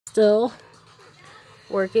Still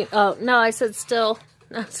working. Oh, no, I said still.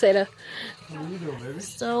 No, Seda.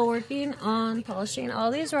 Still working on polishing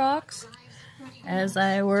all these rocks as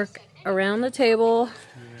I work around the table,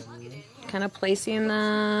 kind of placing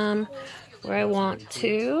them where I want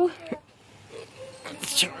to.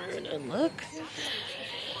 Let's turn and look.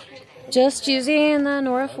 Just using the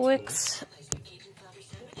Norwex,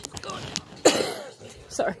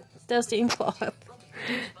 sorry, dusting cloth.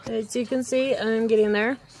 As you can see, I'm getting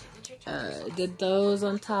there. Did those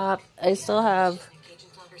on top. I still have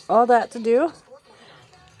all that to do,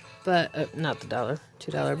 but not the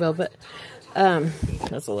 $2 bill, but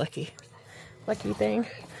that's a lucky thing.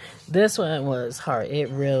 This one was hard. It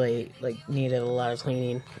really needed a lot of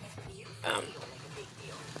cleaning.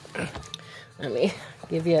 Let me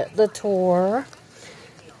give you the tour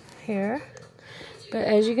here. But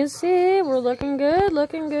as you can see, we're looking good,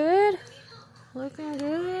 looking good.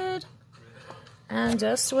 And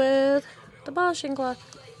just with the polishing cloth.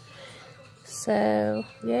 So,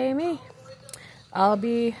 yay me. I'll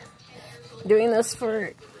be doing this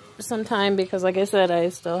for some time because, like I said, I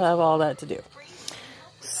still have all that to do.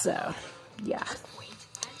 So, yeah.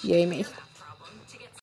 Yay me.